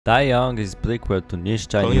Die Young is prequel to niche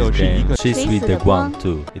Chinese game She's with the Guan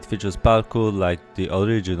 2. It features parkour like the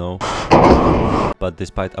original, but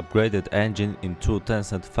despite upgraded engine in true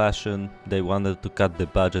Tencent fashion, they wanted to cut the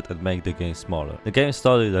budget and make the game smaller. The game's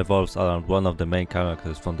story revolves around one of the main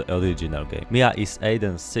characters from the original game. Mia is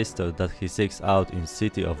Aiden's sister that he seeks out in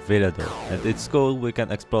city of Villador, and it's cool we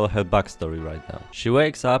can explore her backstory right now. She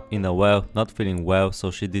wakes up in a well, not feeling well, so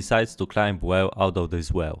she decides to climb well out of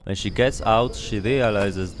this well. When she gets out, she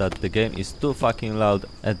realizes that the game is too fucking loud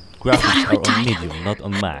and graphics are on medium, not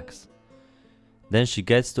on max. Then she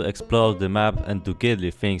gets to explore the map and do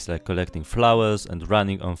girly things like collecting flowers and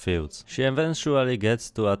running on fields. She eventually gets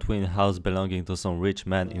to a twin house belonging to some rich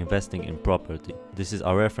man investing in property. This is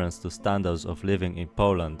a reference to standards of living in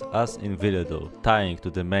Poland as in Villador, tying to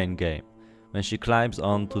the main game. When she climbs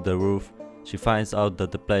onto the roof, she finds out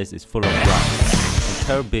that the place is full of rats. And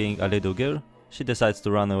her being a little girl, she decides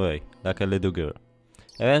to run away, like a little girl.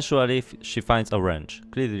 Eventually, she finds a wrench,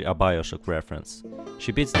 clearly a Bioshock reference.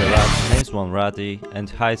 She beats the rat, names one Ratty, and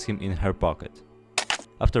hides him in her pocket.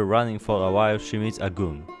 After running for a while, she meets a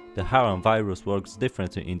goon. The harem virus works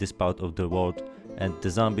differently in this part of the world, and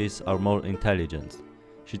the zombies are more intelligent.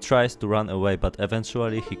 She tries to run away, but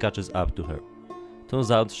eventually he catches up to her.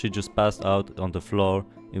 Turns out she just passed out on the floor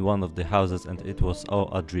in one of the houses and it was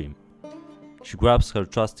all a dream. She grabs her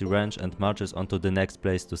trusty wrench and marches onto the next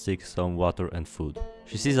place to seek some water and food.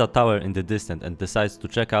 She sees a tower in the distance and decides to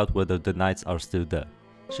check out whether the knights are still there.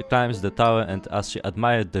 She climbs the tower and as she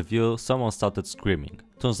admired the view, someone started screaming.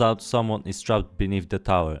 Turns out someone is trapped beneath the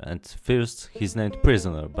tower and first he's named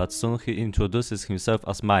Prisoner, but soon he introduces himself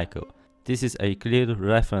as Michael. This is a clear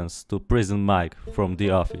reference to Prison Mike from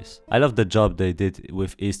The Office. I love the job they did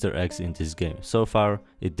with Easter eggs in this game. So far,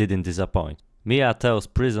 it didn't disappoint. Mia tells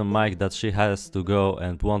Prison Mike that she has to go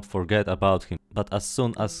and won't forget about him, but as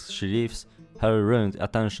soon as she leaves, her ruined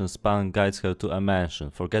attention span guides her to a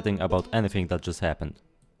mansion, forgetting about anything that just happened.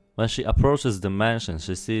 When she approaches the mansion,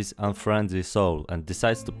 she sees an unfriendly soul and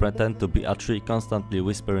decides to pretend to be a tree, constantly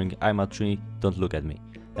whispering, "I'm a tree, don't look at me,"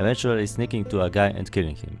 eventually sneaking to a guy and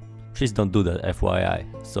killing him. Trees don't do that, FYI,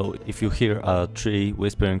 so if you hear a tree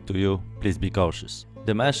whispering to you, please be cautious.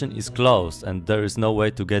 The mansion is closed and there is no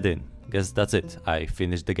way to get in. Guess that's it, I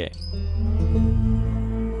finished the game.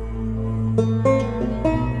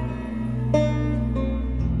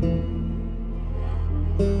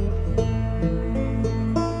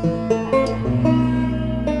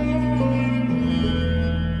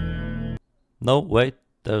 No, wait,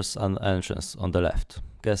 there's an entrance on the left.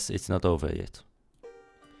 Guess it's not over yet.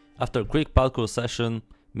 After a quick parkour session,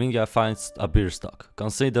 Mia finds a beer stock.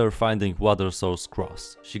 Consider finding water source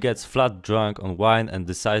cross. She gets flat drunk on wine and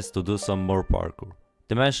decides to do some more parkour.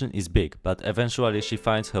 The mansion is big, but eventually she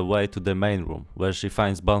finds her way to the main room, where she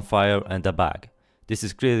finds bonfire and a bag. This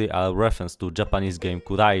is clearly a reference to Japanese game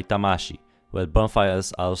Kurai Tamashi, where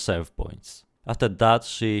bonfires are save points. After that,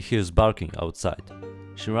 she hears barking outside.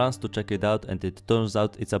 She runs to check it out and it turns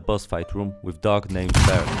out it's a boss fight room with dog named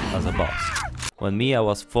Bear as a boss. When Mia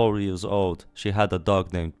was 4 years old, she had a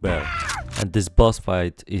dog named Bear, and this boss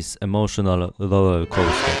fight is emotional roller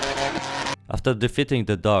coaster. After defeating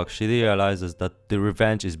the dog, she realizes that the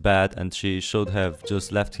revenge is bad and she should have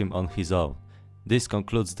just left him on his own. This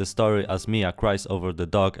concludes the story as Mia cries over the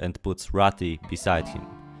dog and puts Ratty beside him.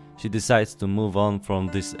 She decides to move on from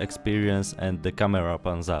this experience and the camera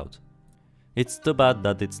pans out. It's too bad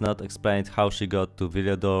that it's not explained how she got to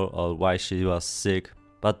Villador or why she was sick,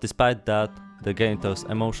 but despite that, the game tells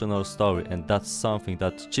emotional story and that's something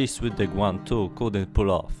that She's with the Guan 2 couldn't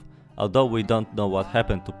pull off. Although we don't know what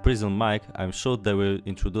happened to Prison Mike, I'm sure they will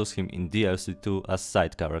introduce him in DLC 2 as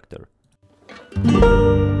side character.